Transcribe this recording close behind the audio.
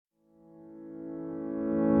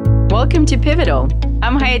Welcome to Pivotal.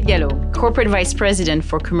 I'm Hayat Gallo, Corporate Vice President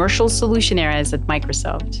for Commercial Solution Areas at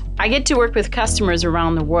Microsoft. I get to work with customers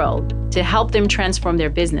around the world to help them transform their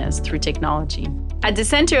business through technology. At the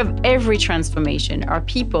center of every transformation are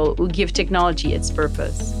people who give technology its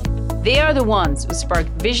purpose. They are the ones who spark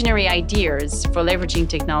visionary ideas for leveraging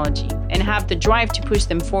technology and have the drive to push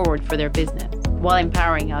them forward for their business while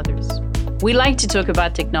empowering others. We like to talk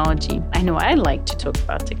about technology. I know I like to talk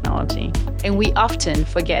about technology. And we often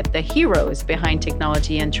forget the heroes behind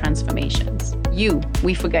technology and transformations.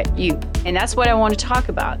 We forget you. And that's what I want to talk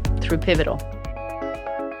about through Pivotal.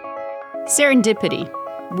 Serendipity.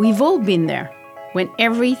 We've all been there. When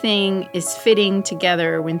everything is fitting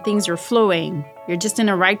together, when things are flowing, you're just in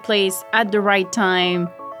the right place at the right time,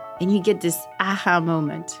 and you get this aha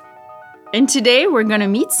moment. And today we're going to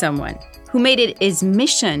meet someone who made it his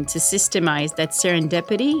mission to systemize that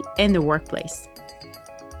serendipity in the workplace.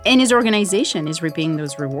 And his organization is reaping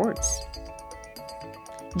those rewards.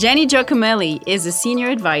 Gianni Giacomelli is a senior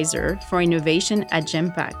advisor for innovation at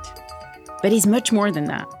Genpact. But he's much more than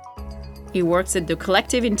that. He works at the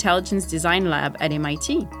Collective Intelligence Design Lab at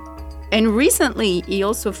MIT. And recently, he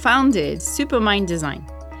also founded Supermind Design.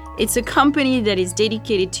 It's a company that is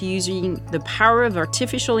dedicated to using the power of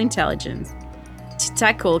artificial intelligence to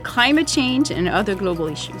tackle climate change and other global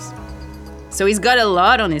issues. So he's got a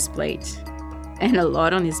lot on his plate and a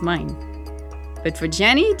lot on his mind. But for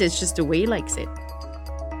Gianni, that's just the way he likes it.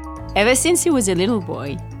 Ever since he was a little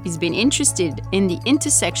boy, he's been interested in the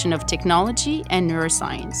intersection of technology and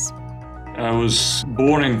neuroscience. I was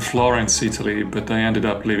born in Florence, Italy, but I ended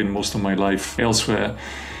up living most of my life elsewhere.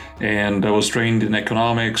 And I was trained in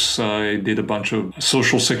economics. I did a bunch of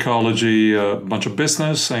social psychology, a bunch of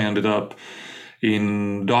business. I ended up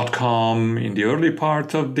in .com in the early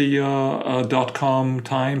part of the .com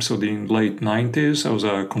time, so the late 90s. I was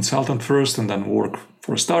a consultant first and then worked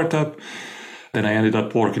for a startup. Then I ended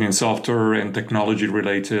up working in software and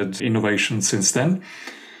technology-related innovation since then.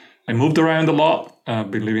 I moved around a lot. I've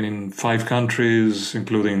been living in 5 countries,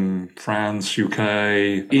 including France,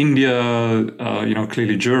 UK, India,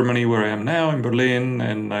 clearly Germany, where I am now, in Berlin,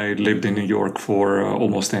 and I lived in New York for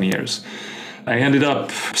almost 10 years. I ended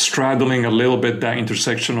up straddling a little bit that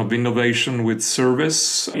intersection of innovation with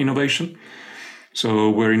service innovation.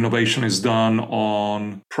 So where innovation is done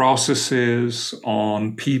on processes,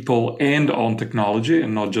 on people, and on technology,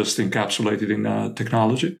 and not just encapsulated in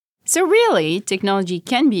technology. So really, technology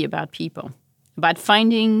can be about people, about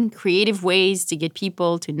finding creative ways to get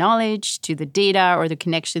people to knowledge, to the data, or the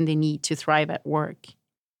connection they need to thrive at work.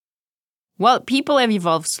 While people have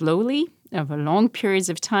evolved slowly over long periods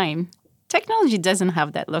of time, technology doesn't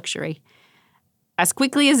have that luxury. As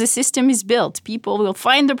quickly as a system is built, people will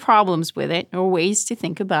find the problems with it or ways to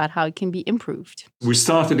think about how it can be improved. We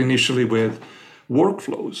started initially with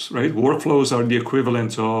workflows, right? Workflows are the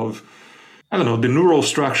equivalent of, the neural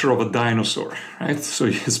structure of a dinosaur, right? So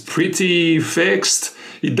it's pretty fixed.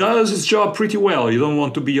 It does its job pretty well. You don't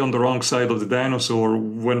want to be on the wrong side of the dinosaur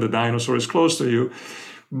when the dinosaur is close to you.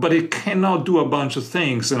 But it cannot do a bunch of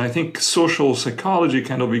things. And I think social psychology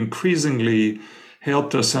kind of increasingly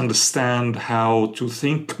helped us understand how to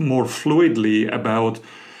think more fluidly about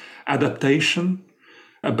adaptation,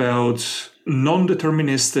 about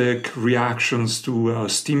non-deterministic reactions to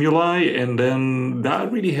stimuli. And then that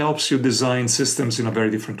really helps you design systems in a very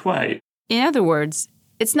different way. In other words,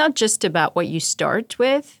 it's not just about what you start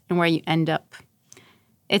with and where you end up.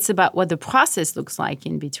 It's about what the process looks like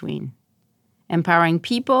in between. Empowering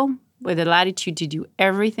people with the latitude to do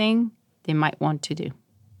everything they might want to do.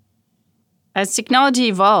 As technology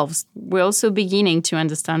evolves, we're also beginning to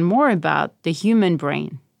understand more about the human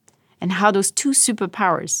brain and how those two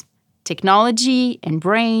superpowers, technology and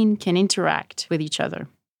brain, can interact with each other.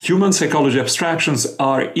 Human psychology abstractions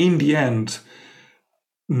are, in the end,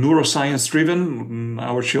 neuroscience-driven.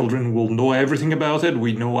 Our children will know everything about it.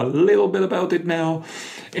 We know a little bit about it now.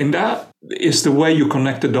 And that is the way you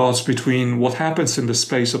connect the dots between what happens in the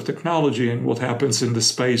space of technology and what happens in the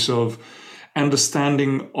space of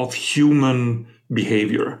understanding of human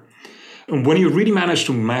behavior. And when you really manage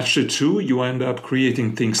to match the two, you end up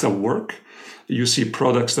creating things that work. You see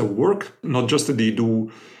products that work, not just that they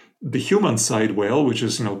do the human side well, which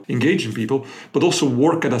is, engaging people, but also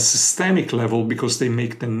work at a systemic level because they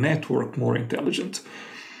make the network more intelligent.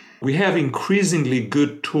 We have increasingly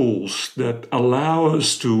good tools that allow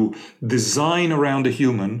us to design around the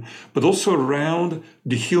human, but also around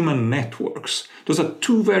the human networks. Those are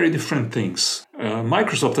two very different things.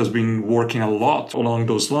 Microsoft has been working a lot along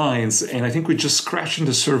those lines, and I think we're just scratching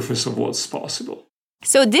the surface of what's possible.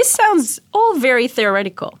 So this sounds all very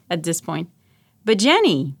theoretical at this point. But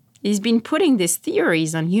Gianni, He's been putting these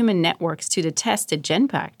theories on human networks to the test at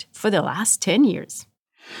Genpact for the last 10 years.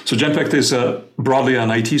 So Genpact is broadly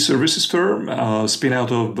an IT services firm, spin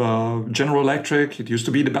out of General Electric. It used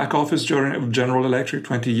to be the back office of General Electric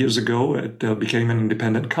 20 years ago. It became an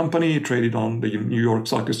independent company, traded on the New York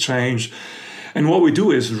Stock Exchange. And what we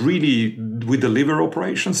do is really, we deliver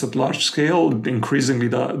operations at large scale. Increasingly,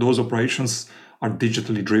 those operations are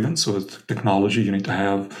digitally driven. So it's technology, you need to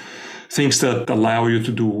have things that allow you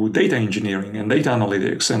to do data engineering and data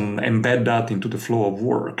analytics and embed that into the flow of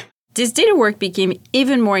work. This data work became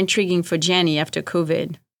even more intriguing for Gianni after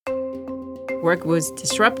COVID. Work was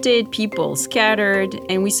disrupted, people scattered,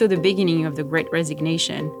 and we saw the beginning of the Great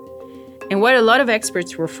Resignation. And what a lot of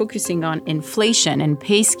experts were focusing on, inflation and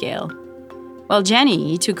pay scale. Well,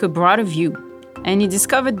 Gianni took a broader view, and he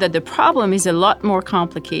discovered that the problem is a lot more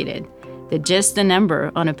complicated than just the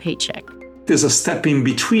number on a paycheck. There's a step in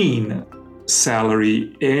between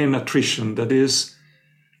salary and attrition that is,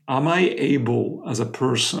 am I able as a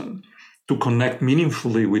person to connect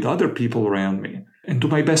meaningfully with other people around me and do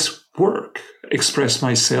my best work, express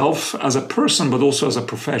myself as a person, but also as a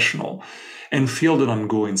professional, and feel that I'm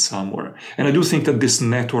going somewhere? And I do think that this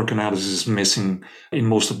network analysis is missing in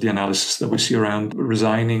most of the analysis that we see around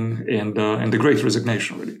resigning and the Great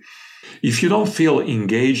Resignation, really. If you don't feel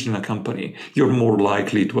engaged in a company, you're more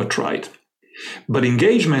likely to attrite. But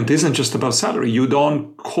engagement isn't just about salary. You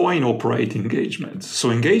don't coin operate engagement.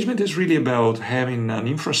 So engagement is really about having an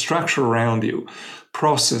infrastructure around you,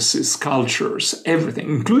 processes, cultures, everything,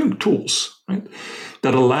 including tools, right,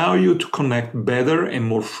 that allow you to connect better and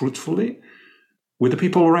more fruitfully with the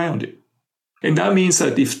people around you. And that means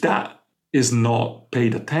that if that is not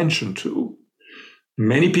paid attention to,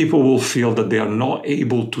 many people will feel that they are not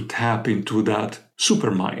able to tap into that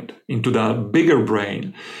supermind, into that bigger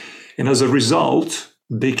brain. And as a result,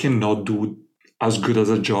 they cannot do as good as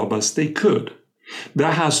a job as they could.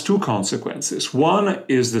 That has two consequences. One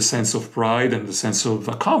is the sense of pride and the sense of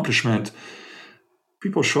accomplishment.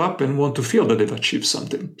 People show up and want to feel that they've achieved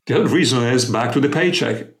something. The other reason is back to the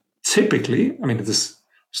paycheck. Typically,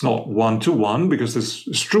 it's not one-to-one, because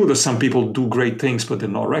it's true that some people do great things, but they're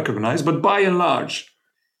not recognized. But by and large,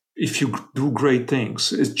 if you do great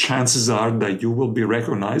things, chances are that you will be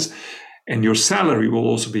recognized, and your salary will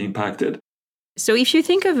also be impacted. So if you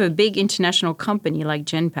think of a big international company like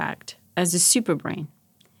Genpact as a super brain,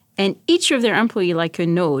 and each of their employees like a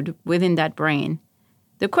node within that brain,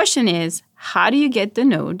 the question is, how do you get the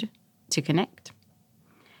node to connect?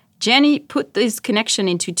 Gianni put this connection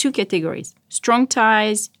into two categories: strong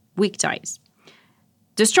ties, weak ties.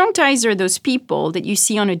 The strong ties are those people that you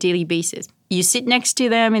see on a daily basis. You sit next to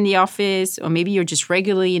them in the office, or maybe you're just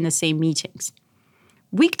regularly in the same meetings.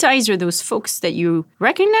 Weak ties are those folks that you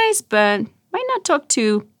recognize but might not talk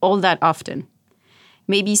to all that often.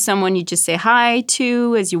 Maybe someone you just say hi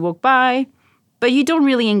to as you walk by, but you don't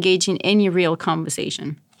really engage in any real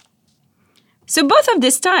conversation. So both of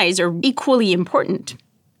these ties are equally important.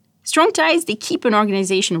 Strong ties, they keep an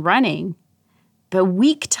organization running, but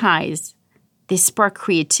weak ties, they spark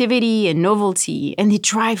creativity and novelty, and they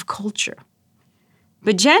drive culture.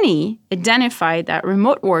 But Gianni identified that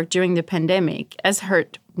remote work during the pandemic has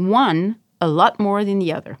hurt one a lot more than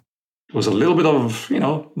the other. It was a little bit of,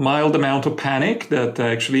 mild amount of panic that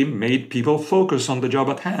actually made people focus on the job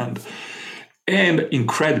at hand. And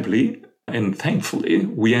incredibly and thankfully,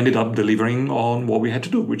 we ended up delivering on what we had to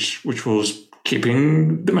do, which was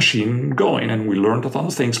keeping the machine going. And we learned a ton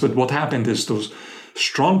of things. But what happened is those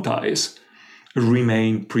strong ties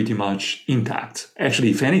remain pretty much intact.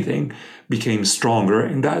 Actually, if anything, became stronger,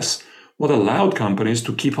 and that's what allowed companies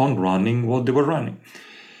to keep on running what they were running.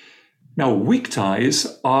 Now, weak ties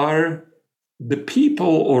are the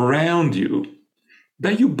people around you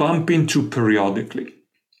that you bump into periodically.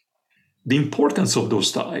 The importance of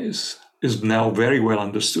those ties is now very well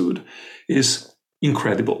understood, is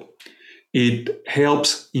incredible. It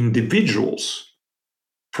helps individuals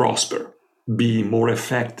prosper, be more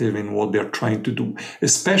effective in what they're trying to do,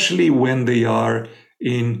 especially when they are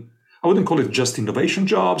in, I wouldn't call it just innovation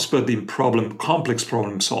jobs, but in complex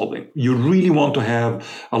problem solving. You really want to have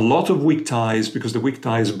a lot of weak ties, because the weak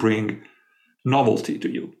ties bring novelty to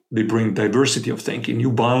you. They bring diversity of thinking.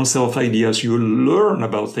 You bounce off ideas. You learn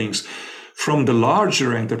about things from the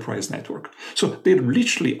larger enterprise network. So they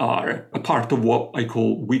literally are a part of what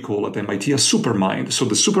we call at MIT a supermind. So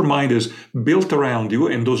the supermind is built around you,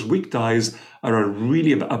 and those weak ties are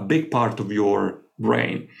really a big part of your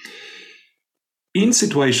brain. In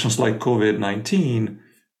situations like COVID-19,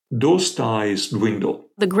 those ties dwindle.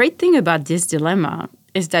 The great thing about this dilemma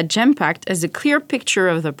is that Genpact has a clear picture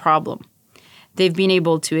of the problem. They've been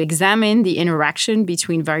able to examine the interaction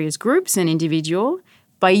between various groups and individuals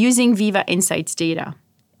by using Viva Insights data.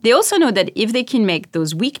 They also know that if they can make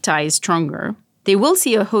those weak ties stronger, they will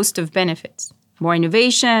see a host of benefits. More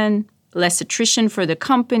innovation, less attrition for the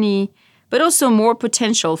company, but also more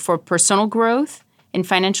potential for personal growth and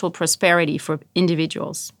financial prosperity for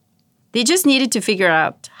individuals. They just needed to figure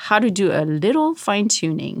out how to do a little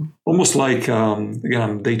fine-tuning. Almost like, again,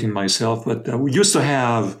 I'm dating myself, but we used to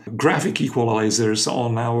have graphic equalizers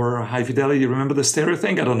on our high fidelity. Remember the stereo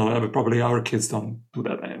thing? I don't know. Probably our kids don't do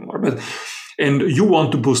that anymore. And you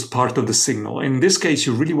want to boost part of the signal. In this case,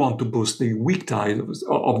 you really want to boost the weak ties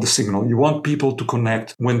of the signal. You want people to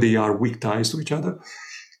connect when they are weak ties to each other.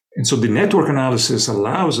 And so the network analysis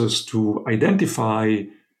allows us to identify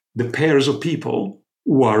the pairs of people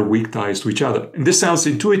who are weak ties to each other. And this sounds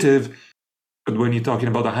intuitive, but when you're talking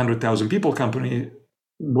about a 100,000 people company,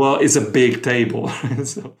 well, it's a big table.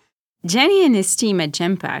 So. Gianni and his team at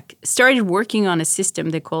Genpact started working on a system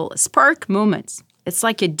they call Spark Moments. It's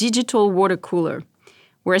like a digital water cooler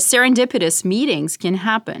where serendipitous meetings can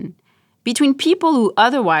happen between people who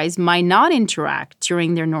otherwise might not interact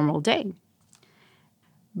during their normal day.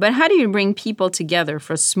 But how do you bring people together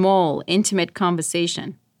for a small, intimate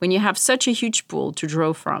conversation when you have such a huge pool to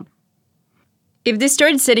draw from? If they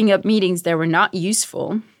started setting up meetings that were not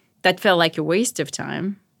useful, that felt like a waste of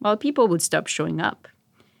time, well, people would stop showing up.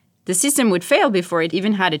 The system would fail before it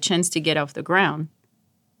even had a chance to get off the ground.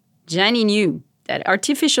 Gianni knew that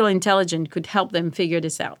artificial intelligence could help them figure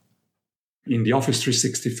this out. In the Office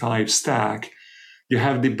 365 stack, you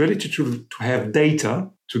have the ability to have data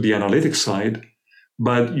to the analytics side,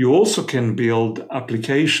 but you also can build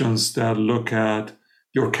applications that look at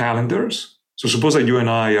your calendars. So suppose that you and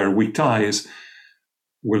I are weak ties.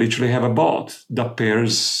 We literally have a bot that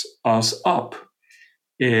pairs us up.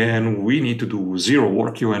 And we need to do zero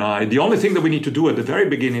work, you and I. The only thing that we need to do at the very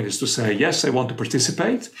beginning is to say, yes, I want to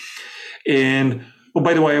participate. And, oh,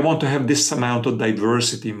 by the way, I want to have this amount of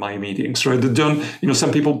diversity in my meetings, right?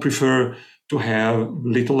 Some people prefer to have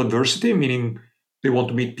little diversity, meaning they want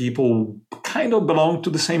to meet people who kind of belong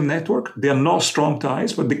to the same network. They are not strong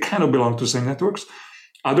ties, but they kind of belong to the same networks.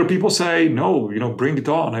 Other people say, no, bring it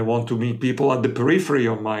on. I want to meet people at the periphery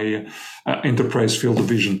of my enterprise field of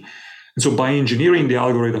vision. And so by engineering the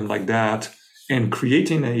algorithm like that and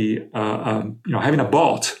creating having a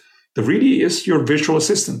bot that really is your virtual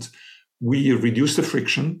assistant, we reduce the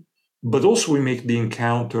friction, but also we make the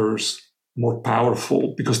encounters more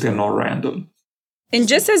powerful because they're not random. And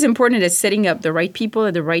just as important as setting up the right people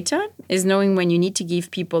at the right time is knowing when you need to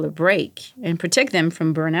give people a break and protect them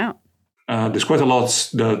from burnout. There's quite a lot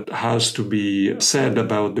that has to be said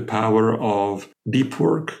about the power of deep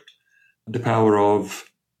work, the power of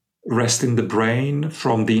resting the brain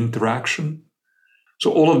from the interaction.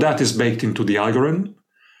 So all of that is baked into the algorithm.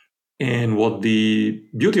 And what the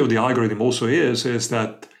beauty of the algorithm also is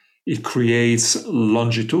that it creates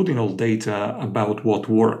longitudinal data about what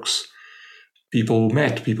works. People who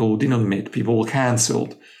met, people who didn't meet, people who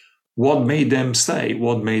canceled, what made them stay,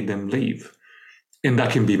 what made them leave. And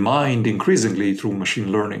that can be mined increasingly through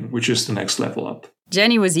machine learning, which is the next level up.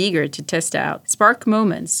 Gianni was eager to test out Spark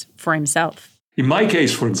Moments for himself. In my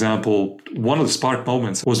case, for example, one of the Spark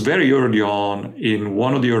Moments was very early on in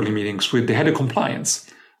one of the early meetings with the head of compliance.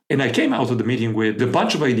 And I came out of the meeting with a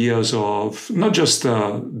bunch of ideas of not just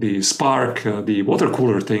the Spark, the water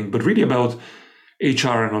cooler thing, but really about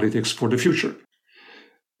HR analytics for the future.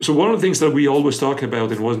 So one of the things that we always talk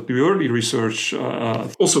about and was the early research,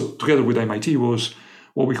 also together with MIT, was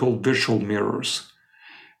what we call virtual mirrors.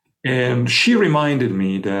 And she reminded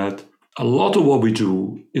me that a lot of what we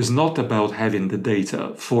do is not about having the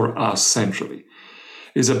data for us centrally.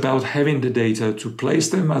 It's about having the data to place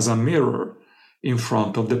them as a mirror in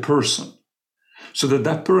front of the person so that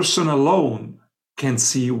that person alone can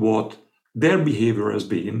see what their behavior has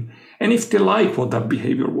been and if they like what that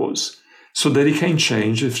behavior was, so that it can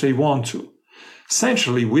change if they want to.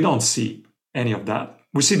 Essentially, we don't see any of that.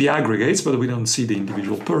 We see the aggregates, but we don't see the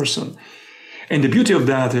individual person. And the beauty of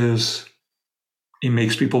that is it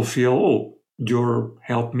makes people feel, oh, you're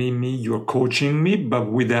helping me, you're coaching me, but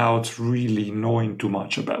without really knowing too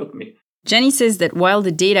much about me. Gianni says that while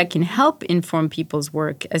the data can help inform people's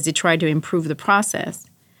work as they try to improve the process,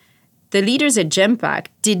 the leaders at Genpact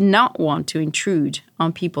did not want to intrude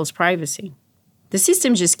on people's privacy. The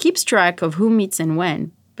system just keeps track of who meets and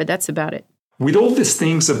when, but that's about it. With all these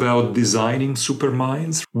things about designing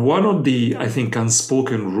superminds, one of the, I think,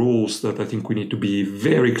 unspoken rules that I think we need to be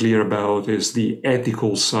very clear about is the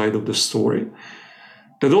ethical side of the story.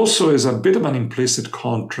 That also is a bit of an implicit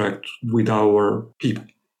contract with our people,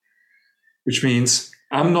 which means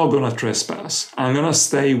I'm not going to trespass. I'm going to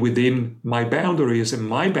stay within my boundaries. And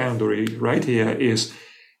my boundary right here is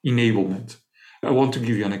enablement. I want to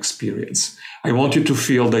give you an experience. I want you to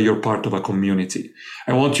feel that you're part of a community.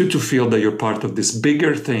 I want you to feel that you're part of this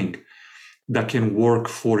bigger thing that can work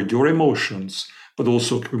for your emotions, but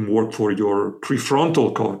also can work for your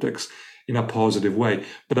prefrontal cortex in a positive way.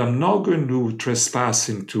 But I'm not going to trespass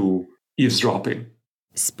into eavesdropping.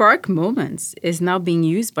 Spark Moments is now being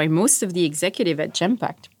used by most of the executive at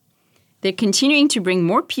Genpact. They're continuing to bring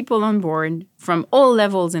more people on board from all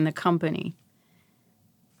levels in the company.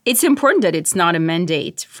 It's important that it's not a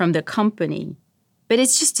mandate from the company, but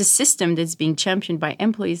it's just a system that's being championed by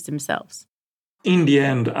employees themselves. In the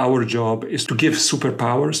end, our job is to give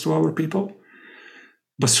superpowers to our people,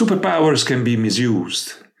 but superpowers can be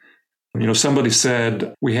misused. Somebody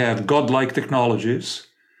said we have godlike technologies,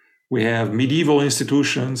 we have medieval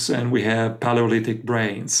institutions, and we have Paleolithic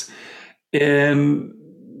brains. And,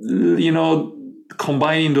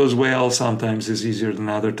 combining those well sometimes is easier than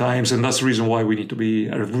other times. And that's the reason why we need to be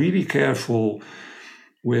really careful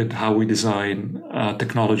with how we design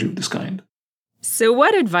technology of this kind. So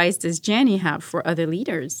what advice does Gianni have for other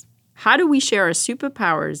leaders? How do we share our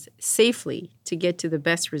superpowers safely to get to the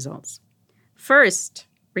best results? First,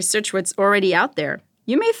 research what's already out there.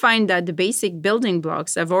 You may find that the basic building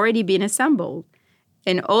blocks have already been assembled,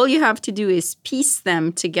 and all you have to do is piece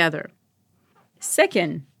them together.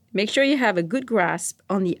 Second, make sure you have a good grasp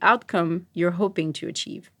on the outcome you're hoping to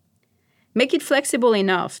achieve. Make it flexible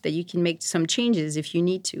enough that you can make some changes if you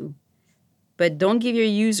need to, but don't give your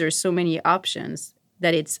users so many options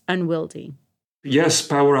that it's unwieldy. Yes,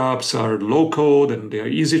 Power Apps are low code and they are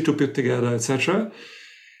easy to put together, etc.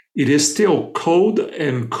 It is still code,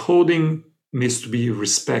 and coding needs to be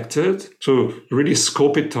respected. So really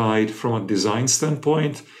scope it tight from a design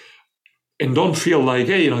standpoint. And don't feel like,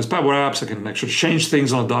 hey, it's Power Apps, I can actually change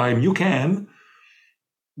things on a dime. You can,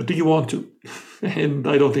 but do you want to? And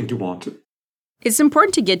I don't think you want to. It's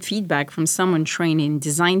important to get feedback from someone trained in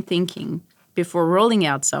design thinking before rolling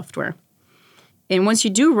out software. And once you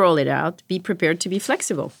do roll it out, be prepared to be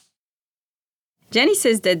flexible. Gianni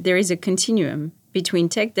says that there is a continuum between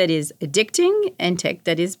tech that is addicting and tech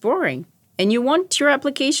that is boring. And you want your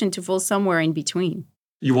application to fall somewhere in between.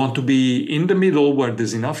 You want to be in the middle where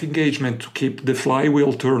there's enough engagement to keep the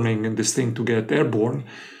flywheel turning and this thing to get airborne.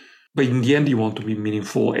 But in the end, you want to be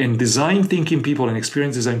meaningful. And design thinking people and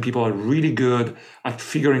experience design people are really good at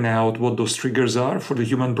figuring out what those triggers are for the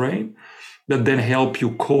human brain that then help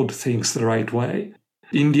you code things the right way.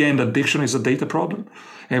 In the end, addiction is a data problem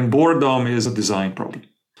and boredom is a design problem.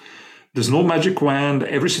 There's no magic wand.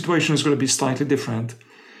 Every situation is going to be slightly different,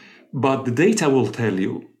 but the data will tell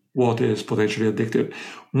you what is potentially addictive.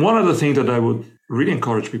 One other thing that I would really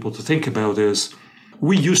encourage people to think about is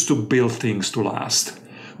we used to build things to last.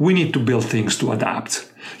 We need to build things to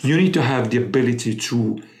adapt. You need to have the ability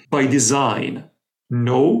to, by design,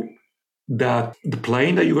 know that the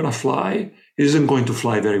plane that you're going to fly isn't going to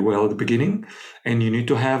fly very well at the beginning. And you need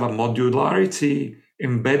to have a modularity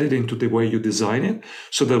embedded into the way you design it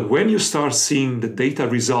so that when you start seeing the data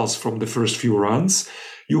results from the first few runs,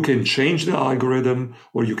 you can change the algorithm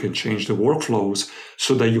or you can change the workflows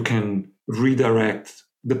so that you can redirect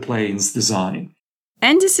the plane's design.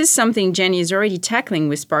 And this is something Gianni is already tackling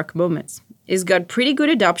with Spark Moments. It's got pretty good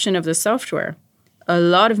adoption of the software. A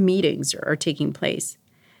lot of meetings are taking place.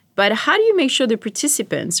 But how do you make sure the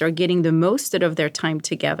participants are getting the most out of their time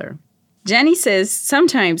together? Gianni says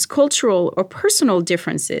sometimes cultural or personal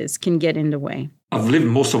differences can get in the way. I've lived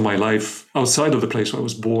most of my life outside of the place where I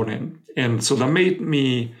was born in. And so that made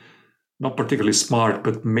me not particularly smart,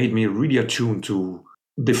 but made me really attuned to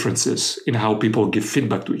differences in how people give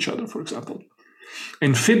feedback to each other, for example.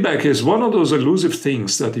 And feedback is one of those elusive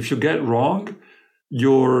things that if you get wrong,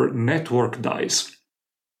 your network dies.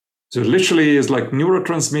 So literally it's like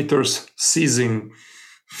neurotransmitters ceasing,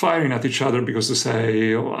 firing at each other because they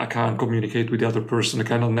say, oh, I can't communicate with the other person. The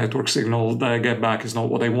kind of network signal that I get back is not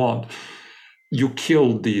what I want. You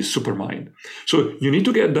kill the supermind. So you need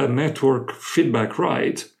to get that network feedback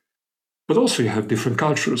right. But also you have different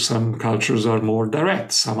cultures. Some cultures are more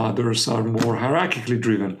direct. Some others are more hierarchically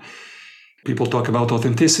driven. People talk about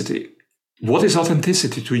authenticity. What is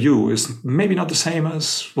authenticity to you is maybe not the same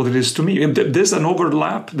as what it is to me. There's an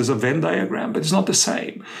overlap, there's a Venn diagram, but it's not the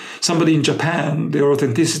same. Somebody in Japan, their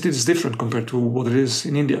authenticity is different compared to what it is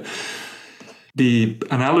in India. The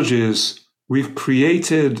analogy is we've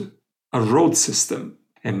created a road system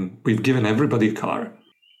and we've given everybody a car.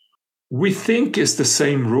 We think it's the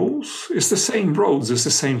same rules, it's the same roads, it's the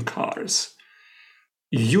same cars.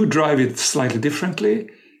 You drive it slightly differently,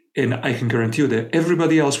 and I can guarantee you that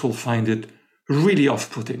everybody else will find it really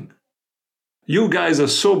off-putting. You guys are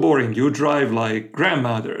so boring, you drive like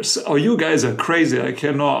grandmothers. Or you guys are crazy, I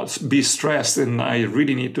cannot be stressed and I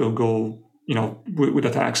really need to go, with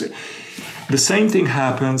a taxi. The same thing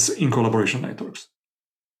happens in collaboration networks.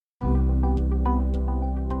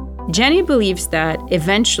 Gianni believes that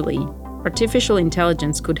eventually artificial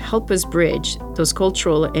intelligence could help us bridge those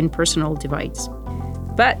cultural and personal divides.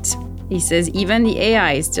 But he says even the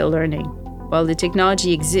AI is still learning. While the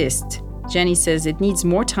technology exists, Gianni says it needs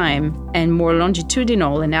more time and more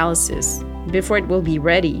longitudinal analysis before it will be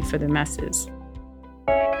ready for the masses.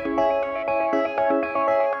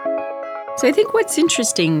 So I think what's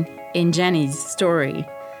interesting in Gianni's story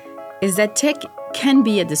is that tech can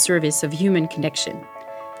be at the service of human connection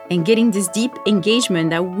and getting this deep engagement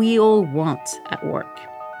that we all want at work.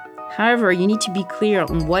 However, you need to be clear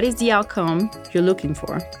on what is the outcome you're looking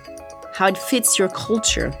for, how it fits your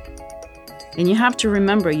culture, and you have to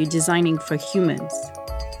remember you're designing for humans,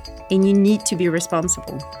 and you need to be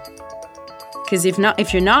responsible. Because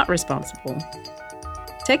if you're not responsible,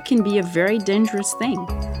 tech can be a very dangerous thing.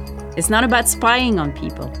 It's not about spying on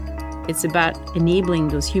people. It's about enabling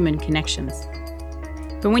those human connections.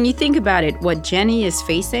 But when you think about it, what Gianni is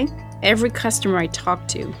facing, every customer I talk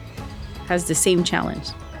to has the same challenge.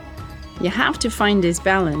 You have to find this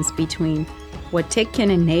balance between what tech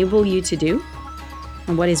can enable you to do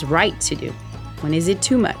and what is right to do. When is it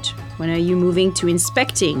too much? When are you moving to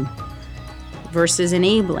inspecting versus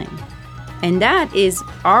enabling? And that is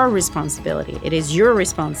our responsibility. It is your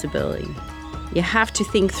responsibility. You have to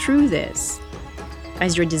think through this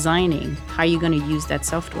as you're designing how you're going to use that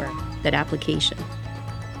software, that application.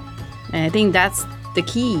 And I think that's the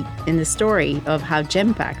key in the story of how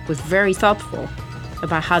Genpact was very thoughtful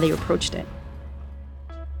about how they approached it.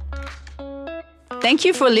 Thank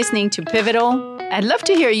you for listening to Pivotal. I'd love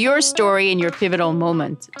to hear your story and your pivotal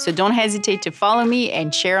moment, so don't hesitate to follow me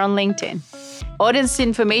and share on LinkedIn. Audience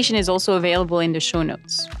information is also available in the show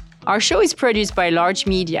notes. Our show is produced by Large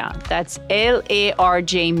Media, that's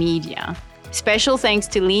LARJ Media. Special thanks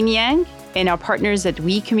to Lin Yang and our partners at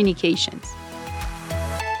We Communications.